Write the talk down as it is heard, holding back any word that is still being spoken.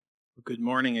Good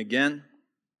morning again.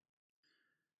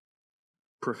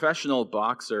 Professional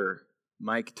boxer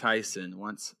Mike Tyson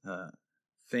once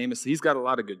famously, he's got a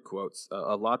lot of good quotes,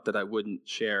 a lot that I wouldn't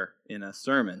share in a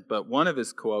sermon, but one of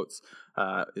his quotes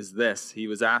is this. He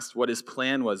was asked what his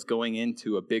plan was going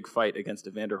into a big fight against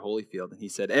Evander Holyfield, and he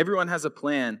said, "Everyone has a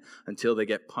plan until they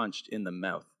get punched in the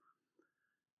mouth."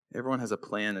 Everyone has a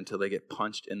plan until they get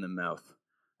punched in the mouth.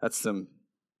 That's some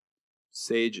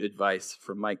sage advice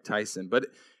from Mike Tyson, but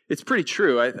it's pretty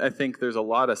true. I think there's a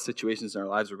lot of situations in our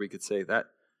lives where we could say that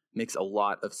makes a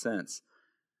lot of sense.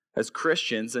 As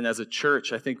Christians and as a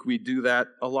church, I think we do that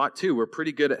a lot too. We're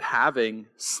pretty good at having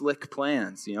slick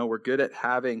plans. We're good at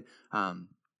having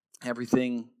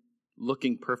everything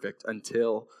looking perfect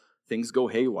until things go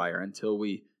haywire, until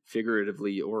we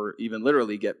figuratively or even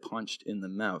literally get punched in the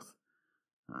mouth.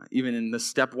 Even in the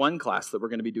Step 1 class that we're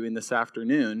going to be doing this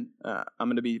afternoon, I'm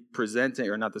going to be presenting,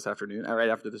 or not this afternoon, right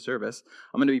after the service,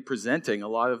 I'm going to be presenting a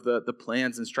lot of the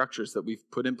plans and structures that we've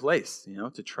put in place,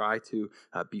 to try to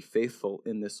be faithful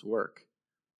in this work.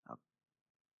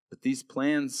 But these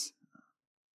plans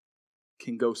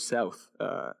can go south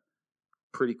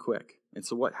pretty quick. And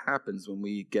so what happens when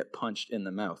we get punched in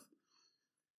the mouth?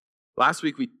 Last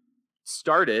week we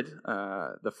started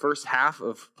the first half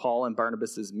of Paul and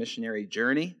Barnabas' missionary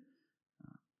journey.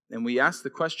 And we asked the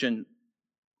question,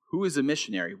 who is a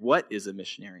missionary? What is a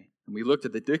missionary? And we looked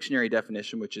at the dictionary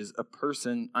definition, which is a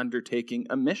person undertaking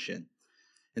a mission.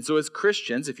 And so as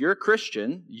Christians, if you're a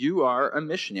Christian, you are a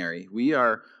missionary. We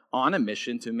are on a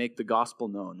mission to make the gospel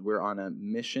known. We're on a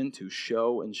mission to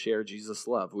show and share Jesus'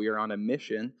 love. We are on a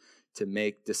mission to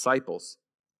make disciples.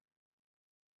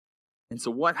 And so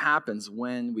what happens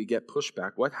when we get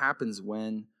pushback? What happens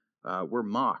when we're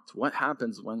mocked? What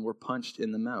happens when we're punched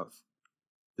in the mouth?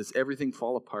 Does everything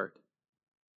fall apart?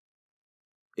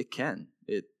 It can.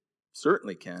 It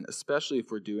certainly can, especially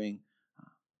if we're doing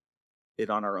it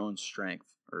on our own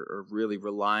strength or really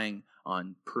relying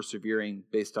on persevering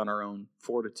based on our own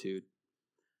fortitude.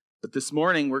 But this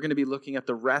morning, we're going to be looking at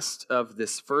the rest of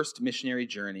this first missionary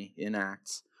journey in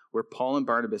Acts, where Paul and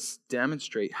Barnabas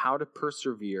demonstrate how to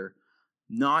persevere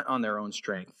not on their own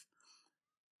strength,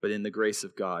 but in the grace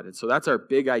of God. And so that's our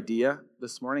big idea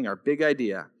this morning, our big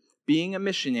idea. Being a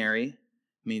missionary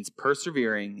means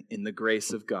persevering in the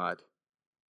grace of God.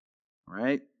 All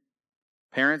right?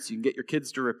 Parents, you can get your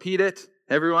kids to repeat it.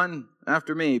 Everyone,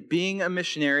 after me. Being a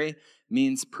missionary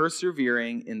means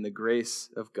persevering in the grace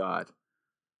of God.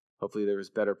 Hopefully there was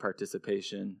better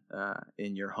participation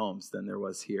in your homes than there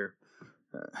was here.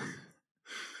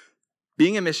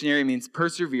 Being a missionary means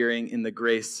persevering in the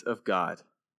grace of God.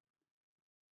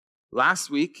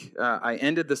 Last week, I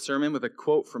ended the sermon with a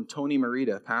quote from Tony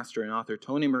Merida, pastor and author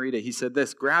Tony Merida. He said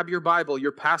this, "Grab your Bible,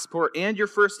 your passport, and your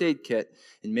first aid kit,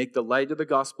 and make the light of the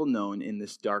gospel known in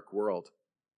this dark world."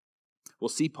 We'll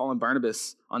see Paul and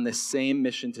Barnabas on this same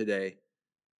mission today,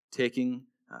 taking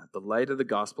the light of the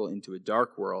gospel into a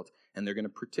dark world, and they're going to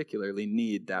particularly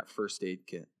need that first aid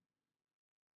kit.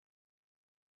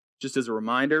 Just as a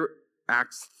reminder,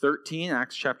 Acts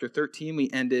chapter 13, we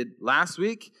ended last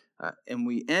week, and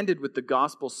we ended with the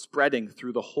gospel spreading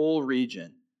through the whole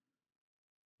region.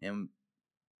 And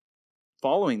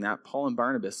following that, Paul and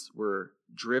Barnabas were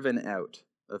driven out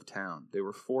of town. They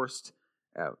were forced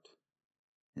out.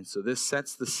 And so this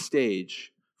sets the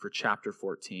stage for chapter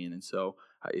 14. And so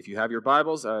if you have your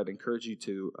Bibles, I'd encourage you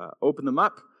to open them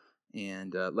up.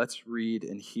 And let's read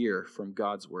and hear from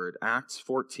God's word. Acts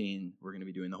 14, we're going to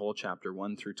be doing the whole chapter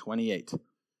 1 through 28.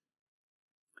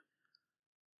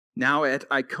 Now at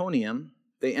Iconium,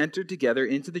 they entered together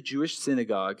into the Jewish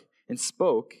synagogue and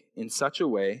spoke in such a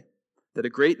way that a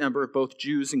great number of both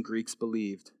Jews and Greeks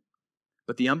believed.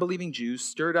 But the unbelieving Jews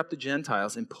stirred up the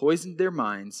Gentiles and poisoned their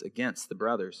minds against the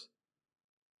brothers.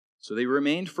 So they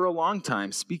remained for a long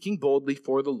time, speaking boldly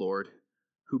for the Lord,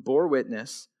 who bore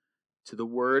witness to the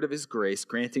word of his grace,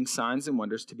 granting signs and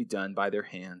wonders to be done by their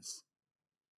hands.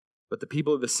 But the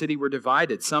people of the city were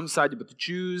divided. Some sided with the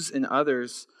Jews and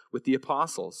others with the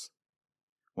apostles.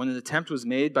 When an attempt was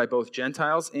made by both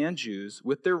Gentiles and Jews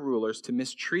with their rulers to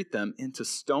mistreat them and to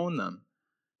stone them,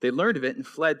 they learned of it and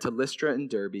fled to Lystra and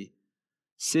Derbe,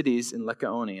 cities in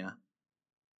Lycaonia,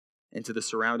 and to the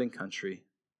surrounding country.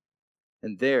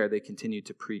 And there they continued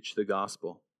to preach the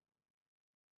gospel.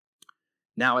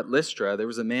 Now at Lystra, there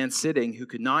was a man sitting who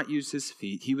could not use his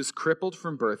feet. He was crippled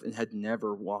from birth and had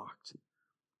never walked.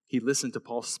 He listened to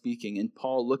Paul speaking, and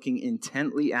Paul, looking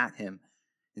intently at him,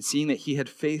 and seeing that he had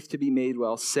faith to be made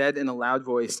well, said in a loud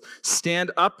voice,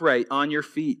 "Stand upright on your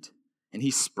feet." And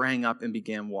he sprang up and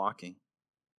began walking.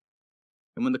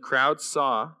 And when the crowd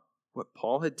saw what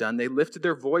Paul had done, they lifted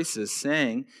their voices,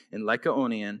 saying in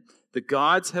Lycaonian, The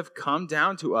gods have come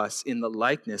down to us in the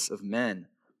likeness of men.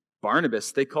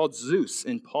 Barnabas they called Zeus,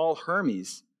 and Paul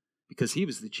Hermes, because he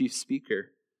was the chief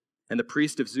speaker. And the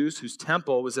priest of Zeus, whose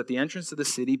temple was at the entrance of the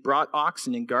city, brought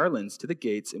oxen and garlands to the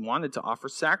gates and wanted to offer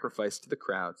sacrifice to the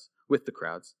crowds, with the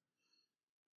crowds.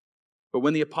 But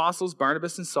when the apostles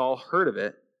Barnabas and Saul heard of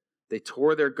it, they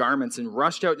tore their garments and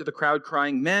rushed out to the crowd,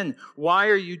 crying, "Men, why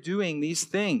are you doing these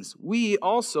things? We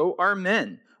also are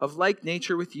men of like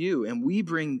nature with you, and we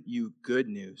bring you good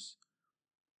news,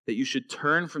 that you should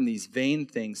turn from these vain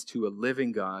things to a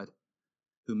living God,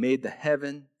 who made the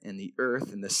heaven and the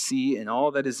earth and the sea and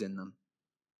all that is in them.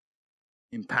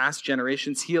 In past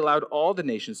generations, he allowed all the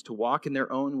nations to walk in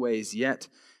their own ways, yet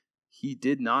he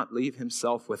did not leave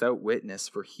himself without witness,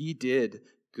 for he did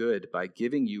good by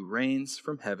giving you rains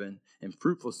from heaven and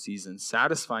fruitful seasons,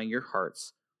 satisfying your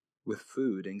hearts with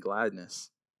food and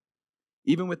gladness."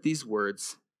 Even with these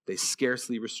words, they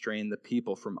scarcely restrained the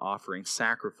people from offering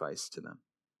sacrifice to them.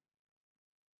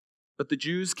 But the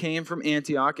Jews came from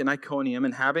Antioch and Iconium,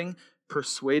 and having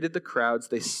persuaded the crowds,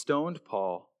 they stoned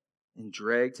Paul and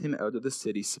dragged him out of the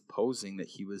city, supposing that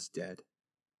he was dead.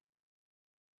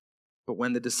 But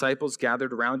when the disciples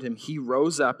gathered around him, he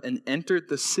rose up and entered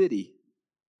the city.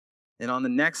 And on the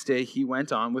next day, he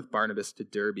went on with Barnabas to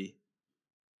Derbe.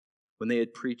 When they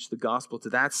had preached the gospel to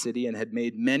that city and had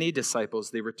made many disciples,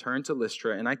 they returned to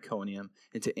Lystra and Iconium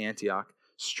and to Antioch,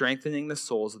 strengthening the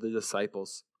souls of the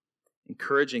disciples,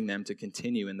 encouraging them to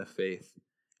continue in the faith,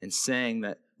 and saying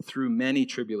that through many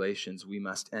tribulations we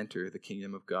must enter the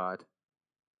kingdom of God.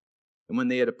 And when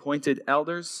they had appointed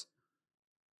elders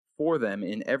for them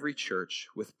in every church,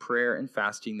 with prayer and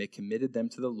fasting, they committed them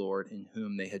to the Lord in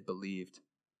whom they had believed.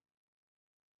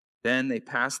 Then they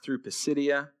passed through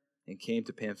Pisidia and came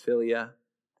to Pamphylia.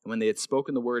 And when they had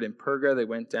spoken the word in Perga, they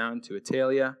went down to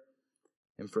Italia.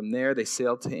 And from there they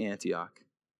sailed to Antioch,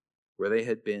 where they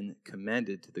had been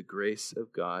commended to the grace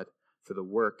of God for the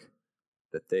work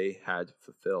that they had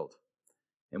fulfilled.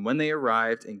 And when they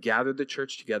arrived and gathered the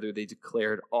church together, they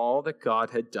declared all that God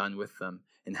had done with them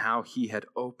and how he had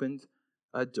opened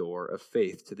a door of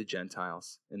faith to the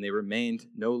Gentiles. And they remained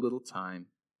no little time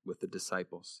with the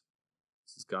disciples.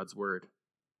 This is God's word.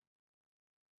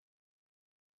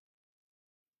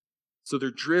 So they're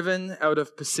driven out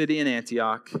of Pisidian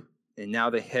Antioch, and now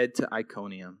they head to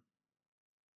Iconium.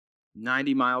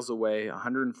 90 miles away,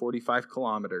 145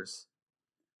 kilometers.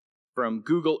 From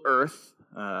Google Earth,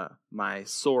 my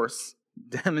source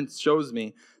shows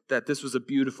me that this was a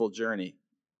beautiful journey.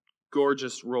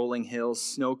 Gorgeous rolling hills,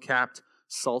 snow-capped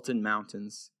Salton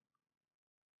Mountains.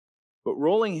 But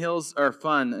rolling hills are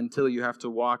fun until you have to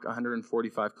walk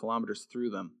 145 kilometers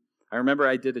through them. I remember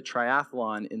I did a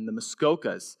triathlon in the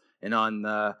Muskokas, and on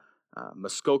the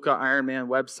Muskoka Ironman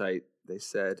website, they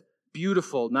said,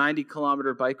 beautiful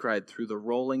 90-kilometer bike ride through the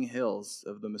rolling hills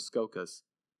of the Muskokas.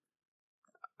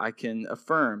 I can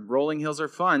affirm, rolling hills are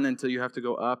fun until you have to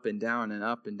go up and down and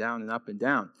up and down and up and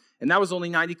down. And that was only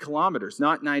 90 kilometers,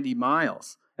 not 90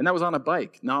 miles. And that was on a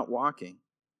bike, not walking.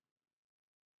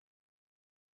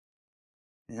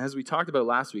 And as we talked about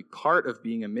last week, part of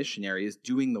being a missionary is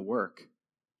doing the work,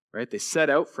 right? They set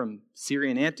out from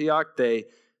Syrian Antioch. They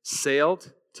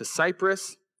sailed to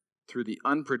Cyprus through the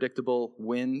unpredictable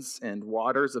winds and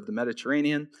waters of the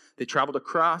Mediterranean. They traveled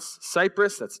across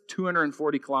Cyprus, that's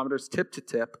 240 kilometers tip to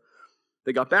tip.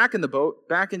 They got back in the boat,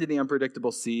 back into the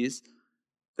unpredictable seas.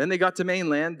 Then they got to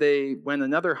mainland. They went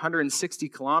another 160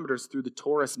 kilometers through the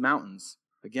Taurus Mountains.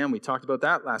 Again, we talked about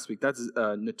that last week. That's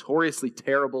a notoriously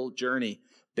terrible journey.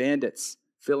 Bandits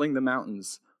filling the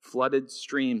mountains, flooded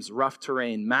streams, rough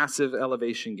terrain, massive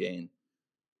elevation gain.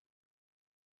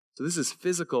 So this is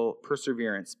physical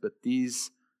perseverance, but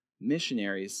these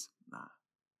missionaries,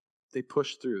 they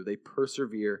push through. They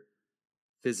persevere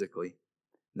physically.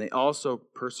 And they also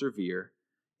persevere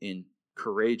in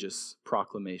courageous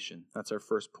proclamation. That's our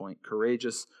first point,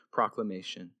 courageous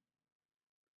proclamation.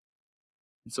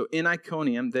 And so in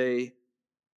Iconium, they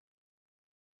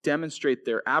demonstrate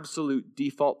their absolute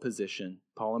default position,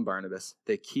 Paul and Barnabas.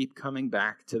 They keep coming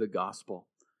back to the gospel.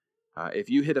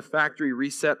 If you hit a factory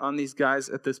reset on these guys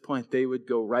at this point, they would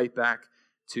go right back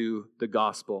to the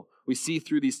gospel. We see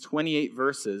through these 28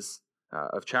 verses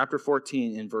of chapter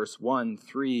 14 in verse 1,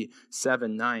 3,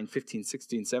 7, 9, 15,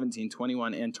 16, 17,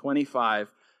 21, and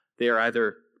 25, they are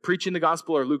either preaching the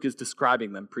gospel or Luke is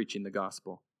describing them preaching the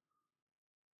gospel.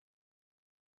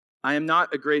 I am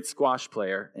not a great squash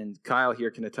player, and Kyle here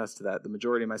can attest to that. The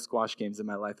majority of my squash games in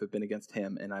my life have been against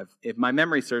him, and if my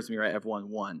memory serves me right, I've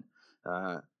won one.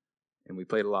 And we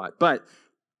played a lot. But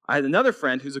I had another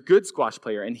friend who's a good squash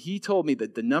player, and he told me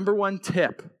that the number one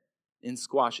tip in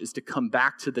squash is to come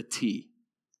back to the tee.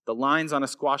 The lines on a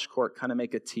squash court kind of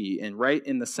make a T, and right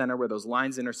in the center where those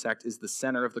lines intersect is the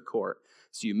center of the court.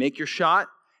 So you make your shot,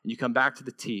 and you come back to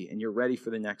the T, and you're ready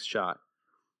for the next shot.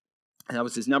 And that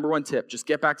was his number one tip. Just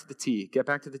get back to the T. Get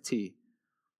back to the T.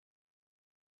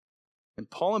 And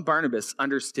Paul and Barnabas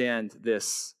understand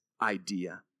this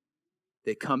idea.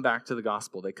 They come back to the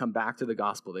gospel. They come back to the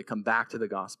gospel. They come back to the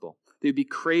gospel. They'd be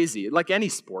crazy, like any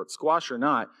sport, squash or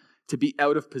not, to be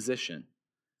out of position.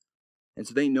 And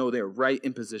so they know they're right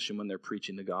in position when they're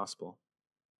preaching the gospel.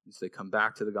 And so they come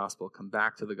back to the gospel, come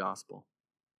back to the gospel.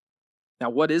 Now,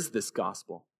 what is this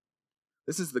gospel?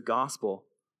 This is the gospel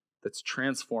that's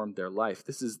transformed their life.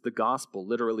 This is the gospel,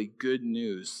 literally good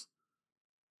news.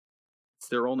 It's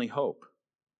their only hope.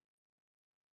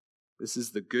 This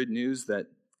is the good news that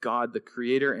God, the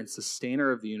creator and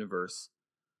sustainer of the universe,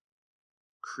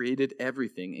 created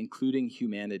everything, including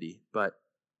humanity, but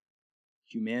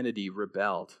humanity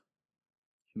rebelled.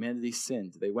 Humanity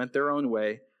sinned. They went their own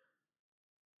way.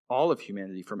 All of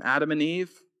humanity, from Adam and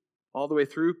Eve, all the way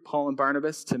through Paul and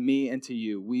Barnabas, to me and to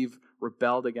you, we've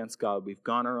rebelled against God. We've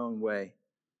gone our own way.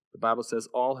 The Bible says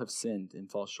all have sinned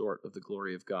and fall short of the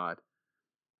glory of God.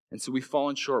 And so we've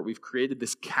fallen short. We've created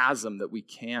this chasm that we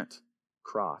can't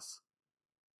cross.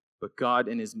 But God,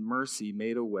 in his mercy,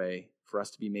 made a way for us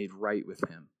to be made right with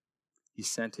him. He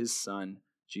sent his Son,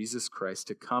 Jesus Christ,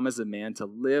 to come as a man, to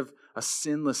live a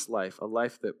sinless life, a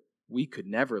life that we could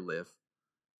never live,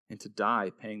 and to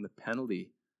die paying the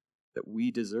penalty that we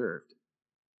deserved.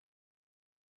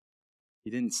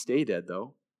 He didn't stay dead,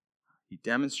 though. He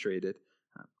demonstrated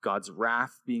God's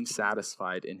wrath being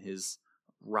satisfied in his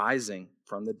rising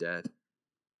from the dead.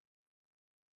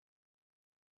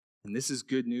 And this is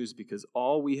good news because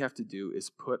all we have to do is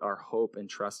put our hope and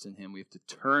trust in him. We have to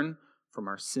turn from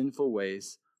our sinful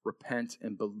ways, repent,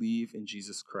 and believe in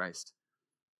Jesus Christ.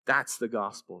 That's the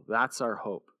gospel. That's our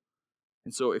hope.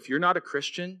 And so if you're not a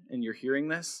Christian and you're hearing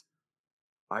this,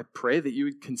 I pray that you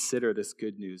would consider this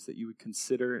good news, that you would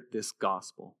consider this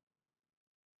gospel.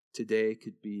 Today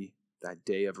could be that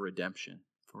day of redemption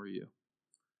for you.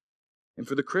 And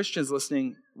for the Christians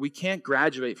listening, we can't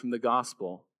graduate from the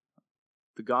gospel.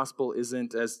 The gospel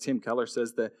isn't, as Tim Keller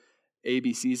says, the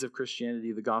ABCs of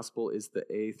Christianity. The gospel is the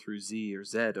A through Z or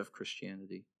Z of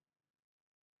Christianity.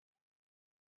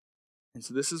 And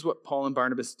so this is what Paul and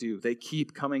Barnabas do. They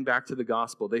keep coming back to the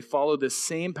gospel. They follow this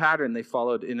same pattern they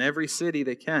followed in every city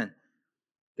they can.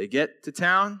 They get to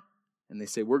town and they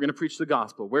say, we're going to preach the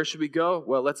gospel. Where should we go?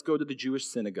 Well, let's go to the Jewish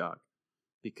synagogue.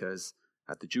 Because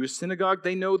at the Jewish synagogue,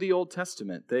 they know the Old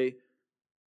Testament. They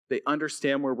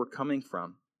understand where we're coming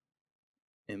from.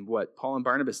 And what Paul and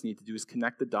Barnabas need to do is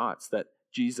connect the dots that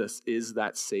Jesus is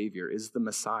that Savior, is the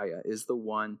Messiah, is the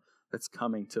one that's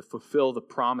coming to fulfill the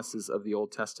promises of the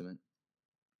Old Testament.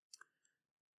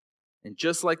 And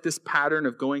just like this pattern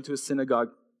of going to a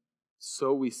synagogue,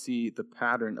 so we see the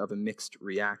pattern of a mixed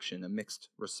reaction, a mixed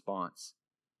response.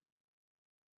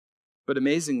 But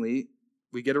amazingly,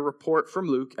 we get a report from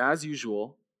Luke, as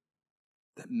usual,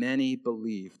 that many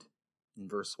believed in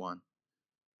verse 1.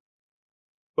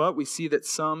 But we see that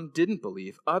some didn't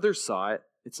believe. Others saw it.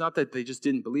 It's not that they just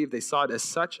didn't believe. They saw it as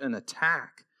such an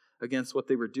attack against what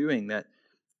they were doing that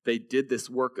they did this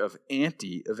work of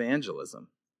anti-evangelism.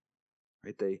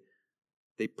 Right?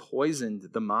 They poisoned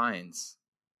the minds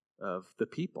of the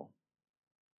people.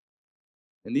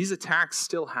 And these attacks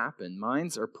still happen.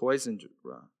 Minds are poisoned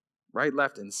right,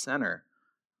 left, and center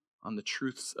on the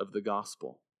truths of the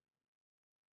gospel.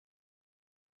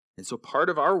 And so part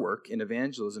of our work in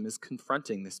evangelism is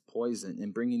confronting this poison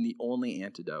and bringing the only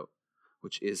antidote,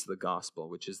 which is the gospel,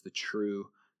 which is the true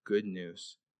good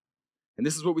news. And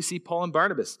this is what we see Paul and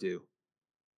Barnabas do.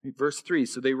 Verse 3,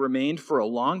 so they remained for a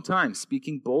long time,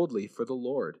 speaking boldly for the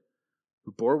Lord,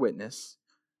 who bore witness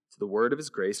to the word of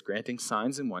his grace, granting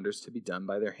signs and wonders to be done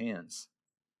by their hands.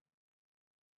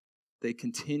 They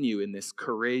continue in this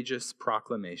courageous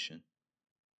proclamation.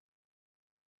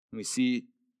 And we see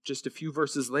just a few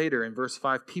verses later, in verse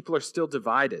 5, people are still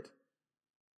divided.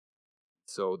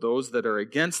 So those that are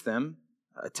against them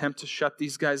attempt to shut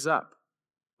these guys up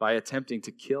by attempting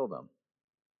to kill them.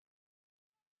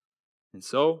 And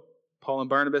so Paul and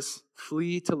Barnabas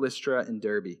flee to Lystra and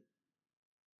Derbe.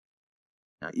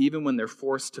 Now, even when they're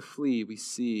forced to flee, we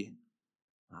see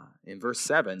in verse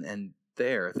 7, and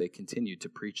there they continue to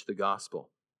preach the gospel.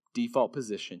 Default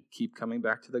position, keep coming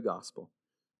back to the gospel.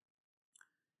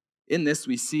 In this,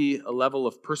 we see a level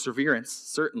of perseverance,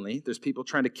 certainly. There's people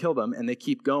trying to kill them, and they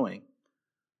keep going.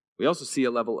 We also see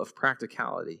a level of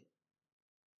practicality.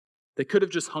 They could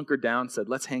have just hunkered down, said,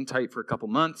 let's hang tight for a couple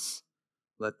months,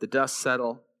 let the dust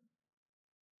settle.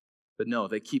 But no,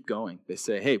 they keep going. They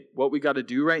say, hey, what we got to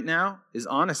do right now is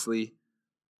honestly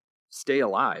stay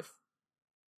alive.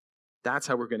 That's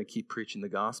how we're going to keep preaching the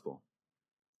gospel.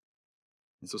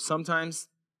 And so sometimes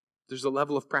there's a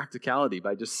level of practicality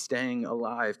by just staying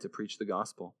alive to preach the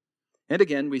gospel. And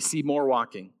again, we see more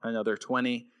walking, another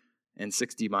 20 and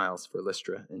 60 miles for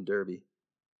Lystra and Derbe.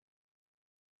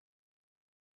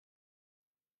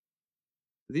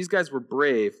 These guys were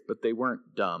brave, but they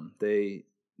weren't dumb. They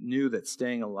knew that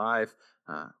staying alive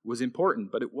was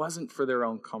important, but it wasn't for their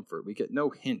own comfort. We get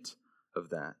no hint of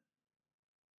that.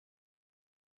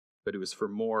 But it was for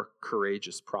more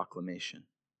courageous proclamation.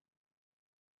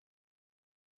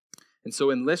 And so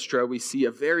in Lystra, we see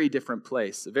a very different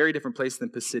place than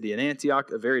Pisidian Antioch,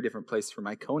 a very different place from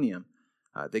Iconium.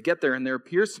 They get there, and there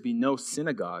appears to be no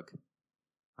synagogue.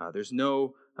 There's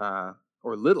no,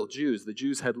 or little Jews. The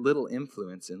Jews had little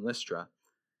influence in Lystra.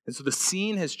 And so the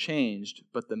scene has changed,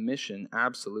 but the mission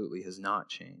absolutely has not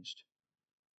changed.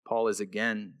 Paul is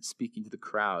again speaking to the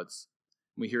crowds.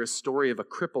 We hear a story of a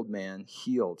crippled man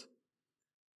healed.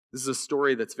 This is a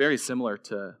story that's very similar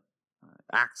to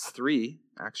Acts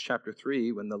chapter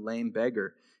 3, when the lame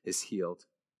beggar is healed.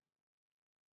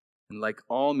 And like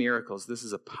all miracles, this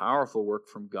is a powerful work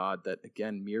from God that,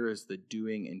 again, mirrors the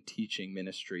doing and teaching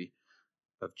ministry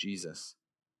of Jesus.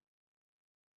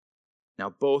 Now,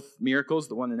 both miracles,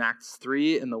 the one in Acts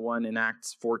 3 and the one in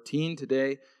Acts 14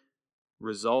 today,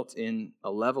 result in a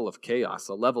level of chaos,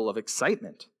 a level of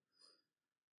excitement.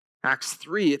 Acts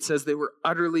 3, it says they were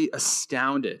utterly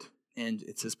astounded. And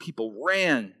it says people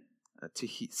ran to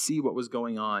see what was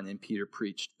going on, and Peter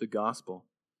preached the gospel.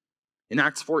 In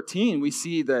Acts 14, we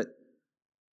see that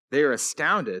they are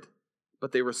astounded,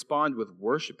 but they respond with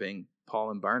worshiping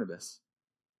Paul and Barnabas.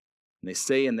 And they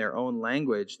say in their own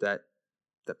language that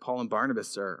Paul and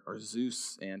Barnabas are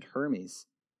Zeus and Hermes.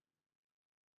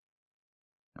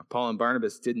 Now, Paul and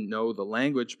Barnabas didn't know the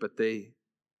language, but they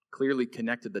clearly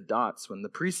connected the dots when the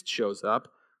priest shows up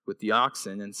with the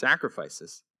oxen and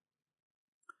sacrifices.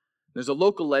 There's a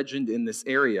local legend in this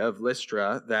area of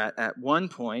Lystra that at one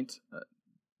point,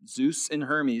 Zeus and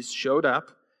Hermes showed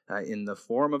up in the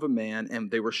form of a man,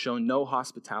 and they were shown no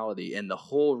hospitality, and the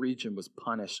whole region was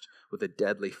punished with a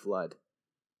deadly flood.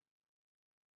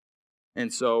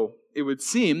 And so it would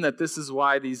seem that this is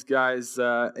why these guys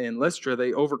in Lystra,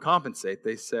 they overcompensate.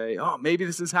 They say, oh, maybe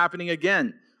this is happening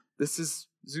again. This is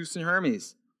Zeus and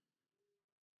Hermes.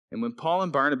 And when Paul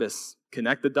and Barnabas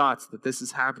connect the dots that this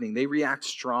is happening, they react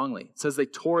strongly. It says they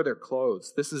tore their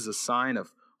clothes. This is a sign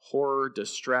of horror,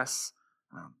 distress,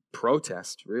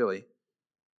 protest, really.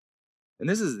 And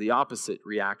this is the opposite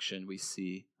reaction we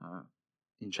see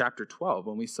in chapter 12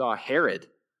 when we saw Herod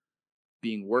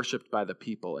being worshipped by the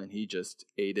people, and he just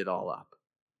ate it all up.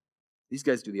 These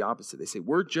guys do the opposite. They say,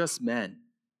 we're just men.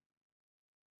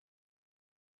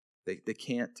 They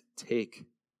can't take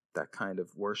that kind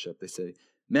of worship. They say,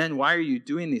 men, why are you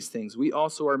doing these things? We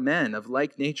also are men of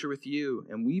like nature with you,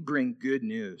 and we bring good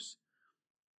news,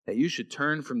 that you should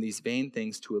turn from these vain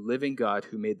things to a living God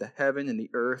who made the heaven and the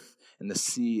earth and the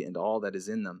sea and all that is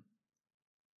in them.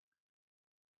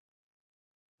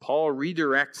 Paul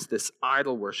redirects this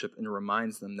idol worship and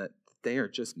reminds them that they are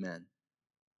just men.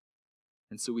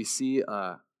 And so we see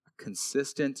a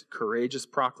consistent, courageous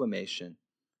proclamation.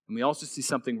 And we also see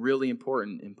something really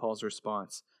important in Paul's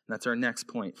response. And that's our next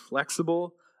point,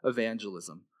 flexible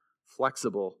evangelism.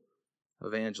 Flexible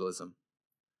evangelism.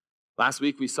 Last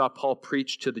week we saw Paul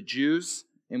preach to the Jews,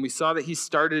 and we saw that he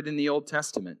started in the Old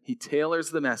Testament. He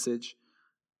tailors the message.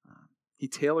 He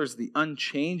tailors the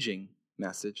unchanging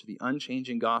message, the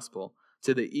unchanging gospel,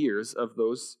 to the ears of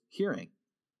those hearing.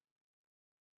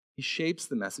 He shapes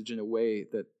the message in a way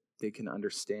that they can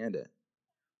understand it.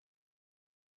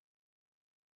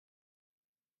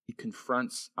 He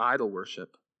confronts idol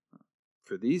worship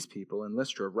for these people in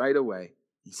Lystra right away.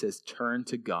 He says, turn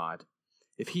to God.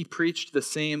 If he preached the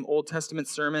same Old Testament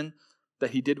sermon that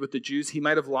he did with the Jews, he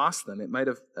might have lost them. It might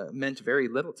have meant very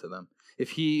little to them.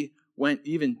 If he went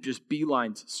even just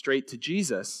beelined straight to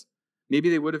Jesus, maybe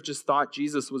they would have just thought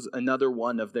Jesus was another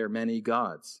one of their many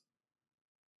gods.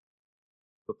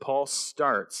 But Paul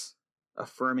starts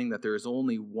affirming that there is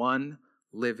only one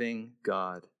living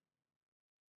God.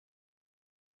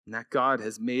 And that God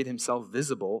has made himself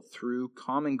visible through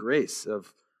common grace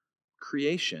of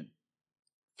creation,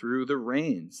 through the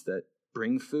rains that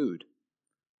bring food.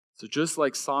 So just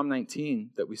like Psalm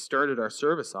 19 that we started our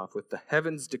service off with, the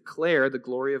heavens declare the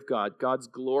glory of God. God's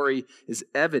glory is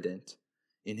evident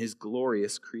in his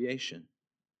glorious creation.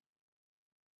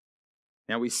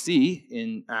 Now we see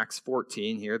in Acts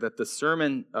 14 here that the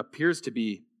sermon appears to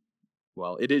be,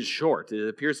 well, it is short. It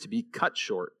appears to be cut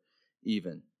short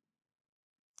even.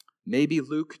 Maybe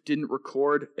Luke didn't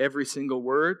record every single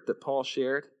word that Paul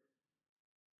shared.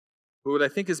 But what I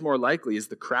think is more likely is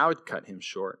the crowd cut him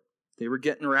short. They were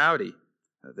getting rowdy.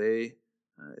 It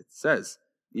says,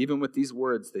 even with these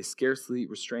words, they scarcely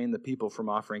restrained the people from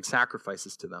offering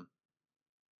sacrifices to them.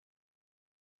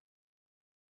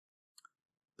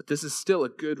 But this is still a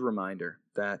good reminder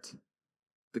that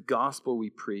the gospel we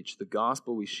preach, the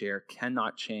gospel we share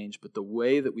cannot change, but the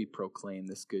way that we proclaim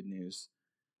this good news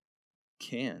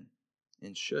can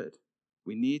and should.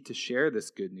 We need to share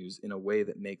this good news in a way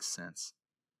that makes sense.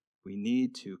 We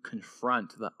need to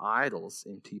confront the idols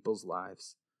in people's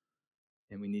lives,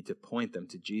 and we need to point them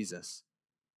to Jesus.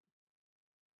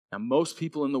 Now, most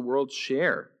people in the world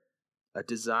share a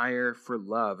desire for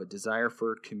love, a desire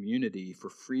for community, for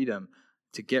freedom,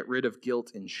 to get rid of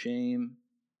guilt and shame,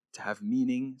 to have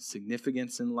meaning,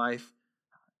 significance in life,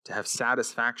 to have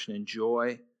satisfaction and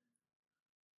joy.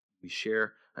 We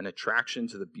share an attraction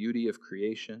to the beauty of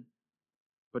creation.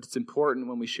 But it's important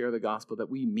when we share the gospel that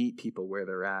we meet people where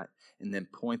they're at and then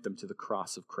point them to the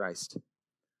cross of Christ.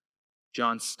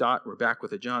 John Stott, we're back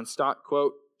with a John Stott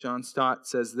quote. John Stott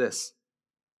says this: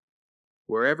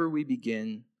 "Wherever we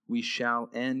begin, we shall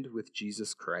end with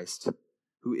Jesus Christ,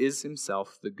 who is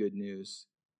himself the good news,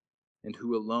 and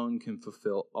who alone can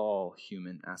fulfill all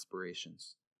human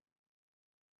aspirations."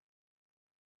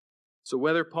 So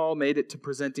whether Paul made it to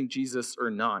presenting Jesus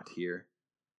or not here,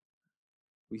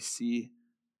 we see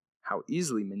how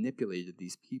easily manipulated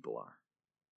these people are.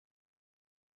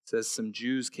 It says some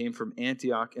Jews came from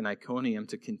Antioch and Iconium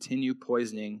to continue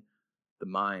poisoning the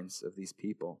minds of these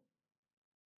people.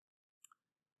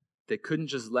 They couldn't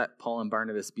just let Paul and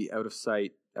Barnabas be out of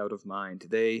sight, out of mind.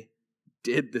 They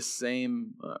did the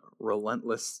same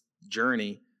relentless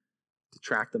journey to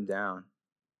track them down.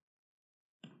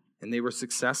 And they were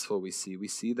successful, we see. We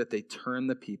see that they turned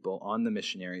the people on the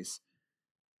missionaries.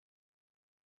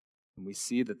 And we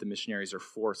see that the missionaries are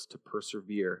forced to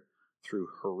persevere through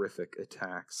horrific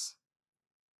attacks.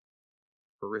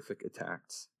 Horrific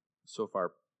attacks. So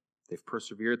far, they've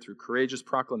persevered through courageous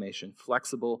proclamation,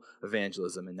 flexible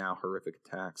evangelism, and now horrific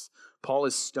attacks. Paul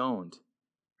is stoned.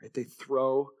 Right? They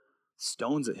throw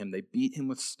stones at him. They beat him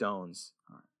with stones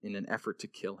in an effort to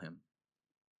kill him.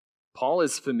 Paul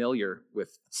is familiar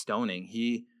with stoning.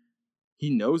 He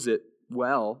knows it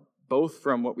well, both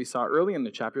from what we saw early in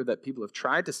the chapter, that people have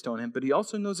tried to stone him, but he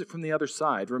also knows it from the other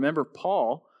side. Remember,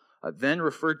 Paul, then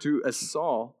referred to as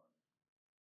Saul,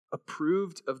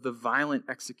 approved of the violent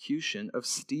execution of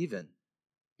Stephen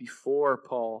before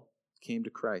Paul came to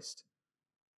Christ.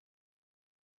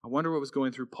 I wonder what was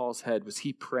going through Paul's head. Was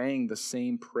he praying the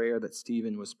same prayer that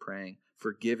Stephen was praying,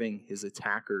 forgiving his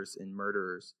attackers and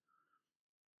murderers?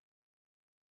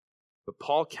 But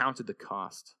Paul counted the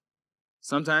cost.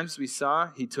 Sometimes we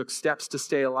saw he took steps to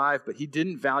stay alive, but he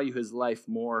didn't value his life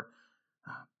more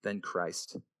than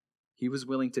Christ. He was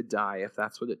willing to die if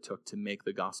that's what it took to make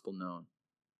the gospel known.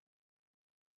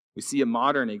 We see a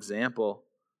modern example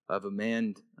of a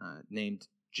man named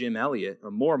Jim Elliot,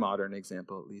 a more modern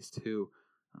example at least, who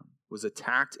was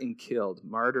attacked and killed,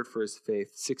 martyred for his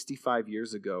faith 65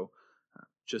 years ago,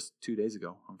 just 2 days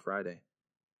ago on Friday.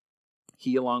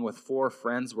 He, along with 4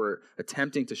 friends, were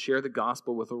attempting to share the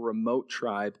gospel with a remote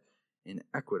tribe in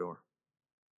Ecuador.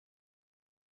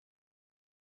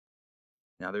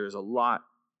 Now, there is a lot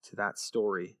to that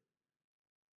story,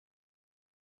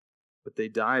 but they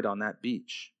died on that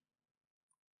beach.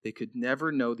 They could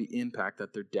never know the impact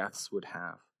that their deaths would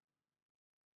have.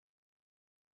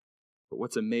 But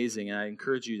what's amazing, and I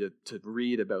encourage you to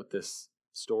read about this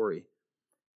story,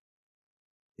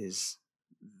 is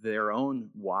their own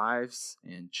wives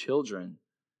and children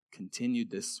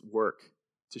continued this work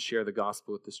to share the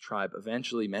gospel with this tribe.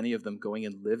 Eventually, many of them going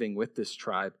and living with this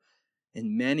tribe,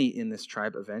 and many in this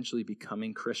tribe eventually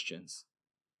becoming Christians.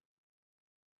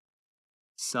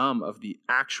 Some of the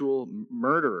actual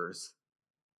murderers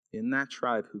in that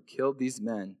tribe who killed these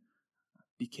men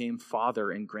became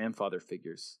father and grandfather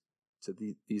figures to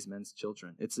these men's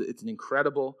children. It's an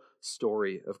incredible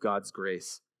story of God's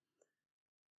grace.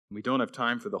 We don't have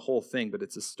time for the whole thing, but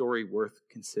it's a story worth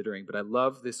considering. But I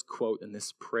love this quote and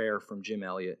this prayer from Jim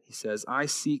Elliot. He says, "I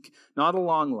seek not a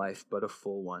long life, but a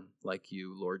full one, like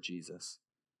you, Lord Jesus."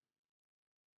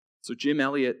 So Jim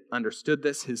Elliot understood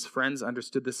this, his friends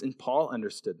understood this, and Paul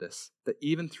understood this, that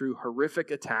even through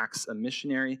horrific attacks, a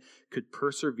missionary could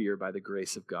persevere by the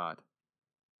grace of God.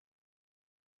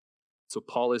 So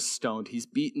Paul is stoned. He's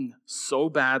beaten so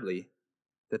badly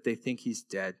that they think he's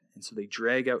dead. And so they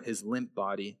drag out his limp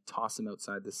body, toss him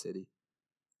outside the city.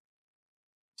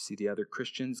 See the other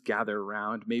Christians gather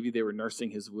around. Maybe they were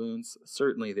nursing his wounds.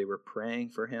 Certainly they were praying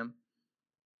for him.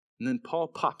 And then Paul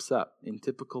pops up in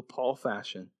typical Paul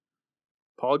fashion.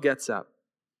 Paul gets up.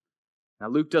 Now,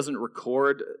 Luke doesn't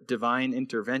record divine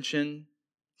intervention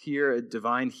here, a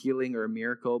divine healing or a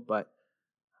miracle, but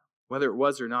whether it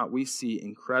was or not, we see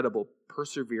incredible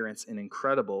perseverance and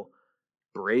incredible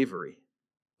bravery.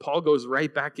 Paul goes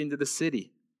right back into the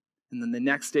city. And then the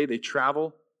next day they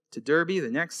travel to Derbe, the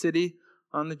next city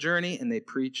on the journey, and they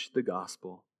preach the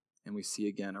gospel. And we see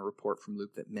again a report from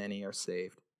Luke that many are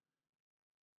saved.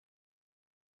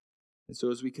 And so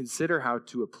as we consider how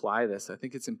to apply this, I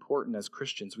think it's important as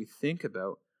Christians we think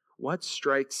about what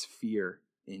strikes fear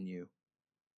in you.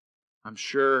 I'm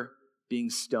sure being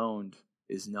stoned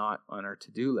is not on our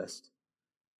to-do list.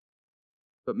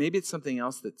 But maybe it's something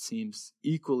else that seems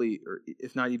equally, or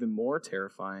if not even more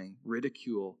terrifying: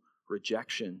 ridicule,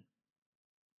 rejection.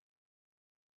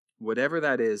 Whatever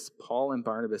that is, Paul and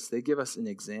Barnabas, they give us an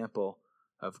example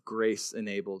of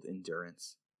grace-enabled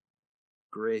endurance,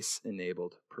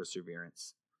 grace-enabled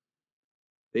perseverance.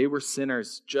 They were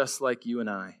sinners just like you and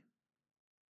I,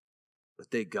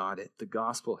 but they got it. The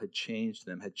gospel had changed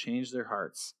them, had changed their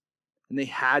hearts, and they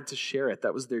had to share it.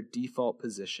 That was their default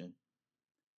position.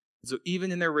 So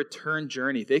even in their return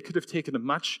journey, they could have taken a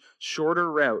much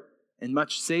shorter route and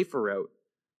much safer route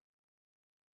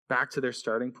back to their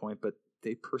starting point, but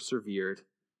they persevered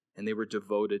and they were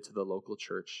devoted to the local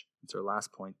church. That's our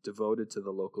last point, devoted to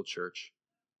the local church.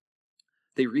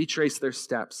 They retrace their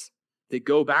steps. They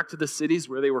go back to the cities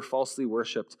where they were falsely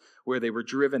worshipped, where they were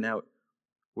driven out,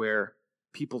 where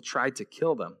people tried to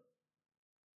kill them.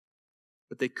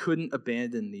 But they couldn't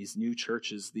abandon these new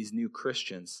churches, these new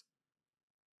Christians.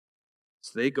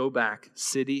 So they go back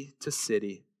city to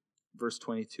city. Verse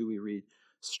 22 we read,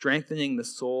 strengthening the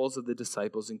souls of the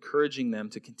disciples, encouraging them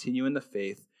to continue in the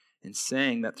faith, and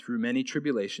saying that through many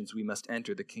tribulations we must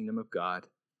enter the kingdom of God.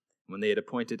 When they had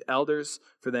appointed elders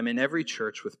for them in every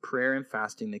church, with prayer and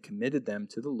fasting, they committed them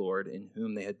to the Lord in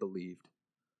whom they had believed.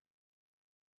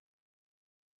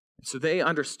 So they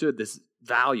understood this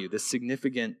value, this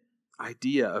significant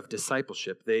idea of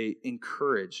discipleship. They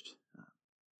encouraged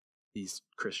these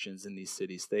Christians in these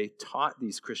cities. They taught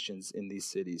these Christians in these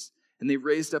cities. And they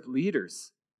raised up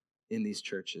leaders in these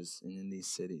churches and in these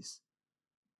cities.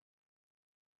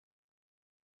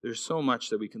 There's so much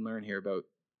that we can learn here about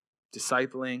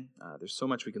discipling. There's so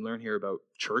much we can learn here about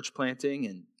church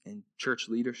planting and church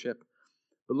leadership.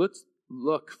 But let's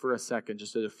look for a second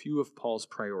just at a few of Paul's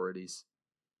priorities.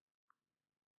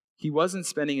 He wasn't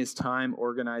spending his time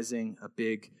organizing a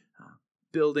big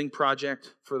building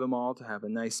project for them all to have a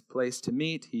nice place to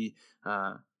meet. We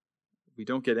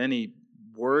don't get any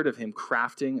word of him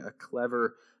crafting a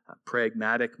clever,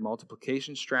 pragmatic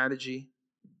multiplication strategy.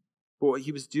 But what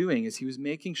he was doing is he was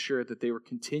making sure that they were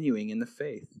continuing in the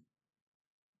faith.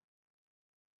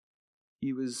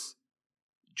 He was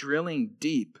drilling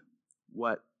deep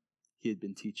what he had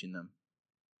been teaching them.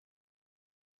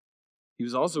 He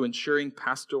was also ensuring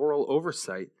pastoral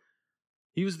oversight.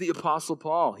 He was the Apostle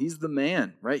Paul. He's the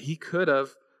man, right? He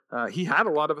had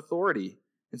a lot of authority.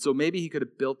 And so maybe he could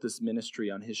have built this ministry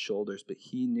on his shoulders, but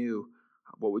he knew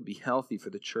what would be healthy for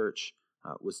the church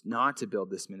was not to build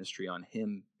this ministry on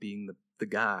him being the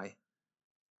guy.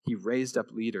 He raised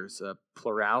up leaders, a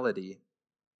plurality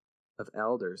of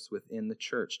elders within the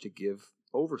church to give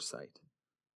oversight.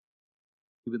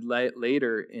 He would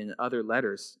later, in other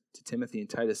letters to Timothy and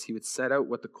Titus, he would set out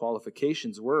what the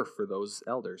qualifications were for those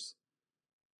elders.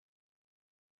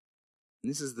 And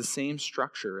this is the same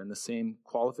structure and the same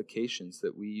qualifications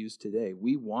that we use today.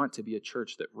 We want to be a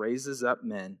church that raises up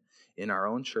men in our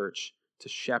own church to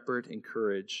shepherd,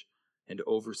 encourage, and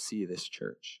oversee this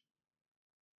church.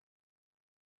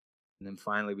 And then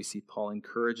finally, we see Paul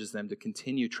encourages them to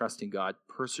continue trusting God,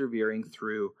 persevering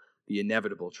through the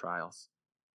inevitable trials.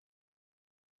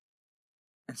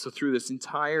 And so through this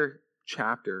entire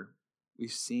chapter,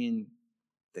 we've seen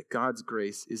that God's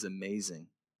grace is amazing.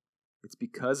 It's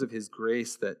because of his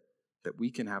grace that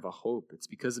we can have a hope. It's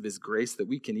because of his grace that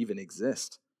we can even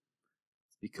exist.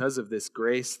 It's because of this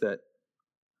grace that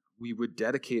we would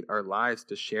dedicate our lives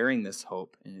to sharing this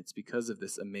hope. And it's because of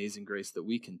this amazing grace that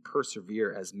we can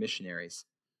persevere as missionaries.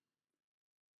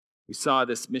 We saw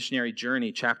this missionary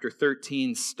journey, chapter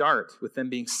 13, start with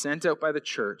them being sent out by the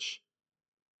church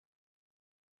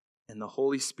and the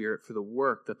Holy Spirit for the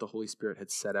work that the Holy Spirit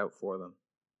had set out for them.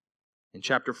 In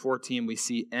chapter 14, we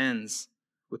see ends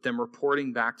with them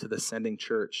reporting back to the sending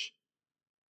church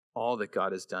all that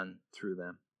God has done through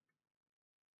them.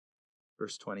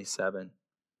 Verse 27,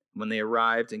 when they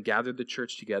arrived and gathered the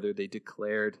church together, they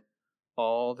declared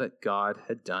all that God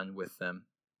had done with them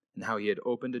and how he had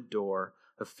opened a door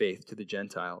of faith to the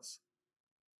Gentiles.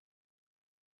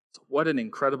 So what an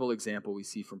incredible example we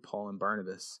see from Paul and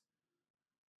Barnabas.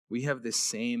 We have this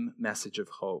same message of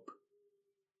hope.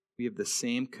 We have the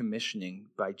same commissioning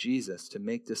by Jesus to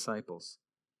make disciples.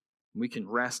 We can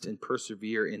rest and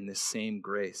persevere in this same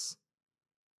grace.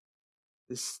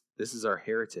 This is our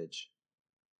heritage.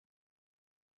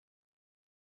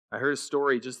 I heard a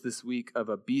story just this week of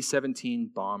a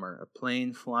B-17 bomber, a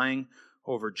plane flying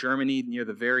over Germany near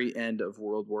the very end of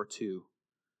World War II.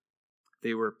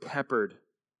 They were peppered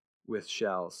with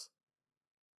shells,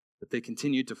 but they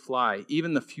continued to fly.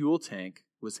 Even the fuel tank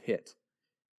was hit.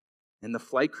 And the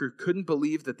flight crew couldn't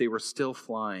believe that they were still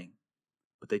flying,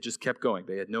 but they just kept going.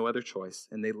 They had no other choice,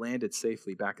 and they landed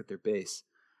safely back at their base.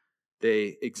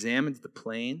 They examined the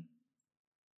plane,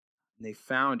 and they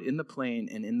found in the plane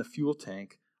and in the fuel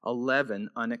tank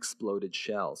 11 unexploded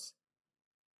shells.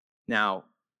 Now,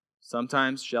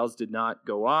 sometimes shells did not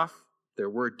go off.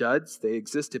 There were duds. They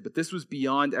existed, but this was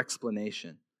beyond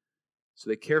explanation.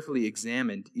 So they carefully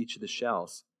examined each of the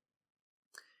shells.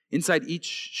 Inside each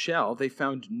shell, they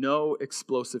found no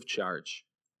explosive charge.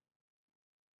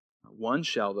 One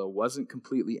shell, though, wasn't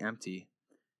completely empty.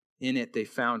 In it, they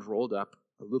found rolled up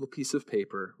a little piece of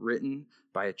paper written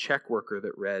by a Czech worker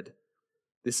that read,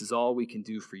 "This is all we can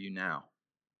do for you now."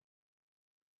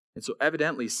 And so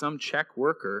evidently some Czech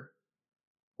worker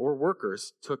or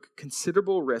workers took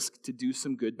considerable risk to do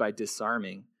some good by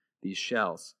disarming these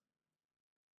shells.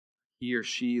 He or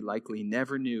she likely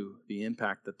never knew the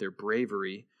impact that their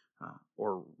bravery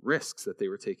or risks that they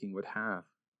were taking would have.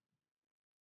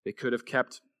 They could have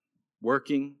kept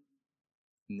working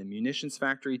in the munitions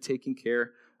factory, taking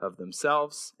care of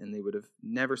themselves, and they would have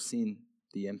never seen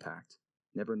the impact,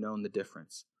 never known the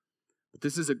difference. But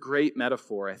this is a great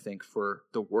metaphor, I think, for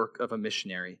the work of a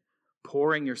missionary,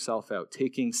 pouring yourself out,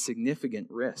 taking significant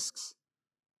risks,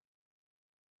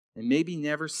 and maybe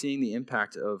never seeing the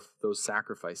impact of those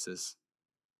sacrifices.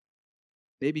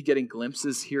 Maybe getting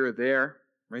glimpses here or there,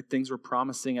 right? Things were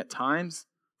promising at times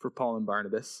for Paul and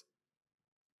Barnabas.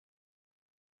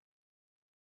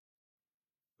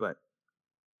 But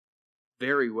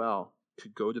very well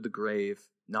could go to the grave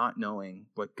not knowing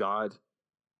what God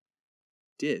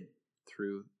did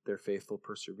through their faithful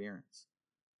perseverance.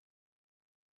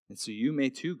 And so you may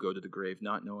too go to the grave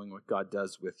not knowing what God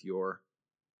does with your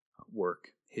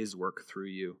work, his work through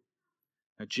you.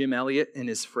 Now, Jim Elliot and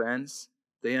his friends,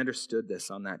 they understood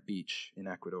this on that beach in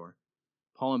Ecuador.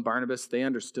 Paul and Barnabas, they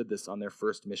understood this on their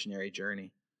first missionary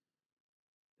journey.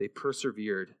 They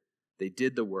persevered. They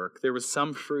did the work. There was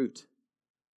some fruit,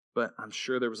 but I'm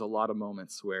sure there was a lot of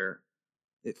moments where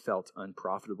it felt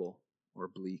unprofitable or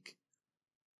bleak.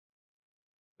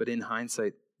 But in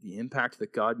hindsight, the impact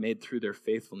that God made through their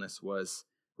faithfulness was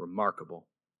remarkable.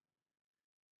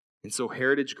 And so,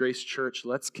 Heritage Grace Church,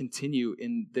 let's continue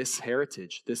in this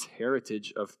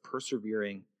heritage of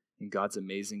persevering in God's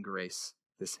amazing grace,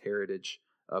 this heritage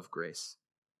of grace.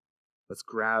 Let's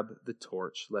grab the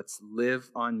torch. Let's live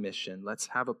on mission. Let's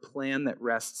have a plan that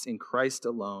rests in Christ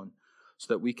alone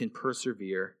so that we can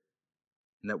persevere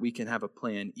and that we can have a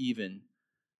plan even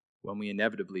when we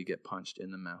inevitably get punched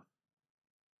in the mouth.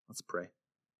 Let's pray.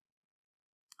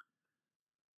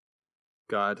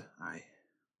 God, I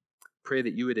pray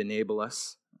that you would enable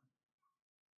us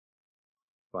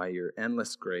by your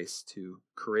endless grace to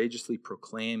courageously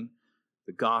proclaim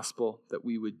the gospel, that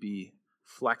we would be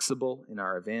flexible in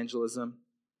our evangelism,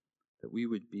 that we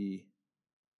would be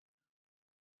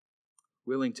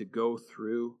willing to go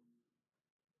through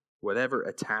whatever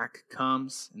attack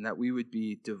comes, and that we would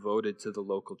be devoted to the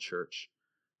local church.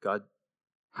 God,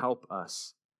 help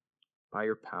us by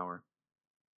your power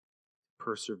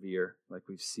persevere like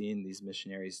we've seen these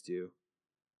missionaries do.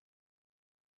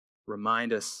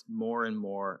 Remind us more and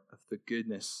more of the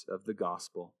goodness of the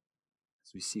gospel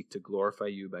as we seek to glorify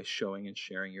you by showing and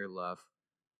sharing your love.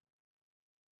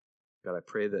 God, I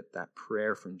pray that that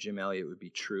prayer from Jim Elliot would be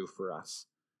true for us,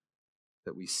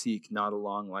 that we seek not a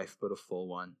long life but a full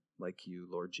one like you,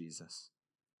 Lord Jesus.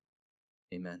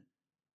 Amen.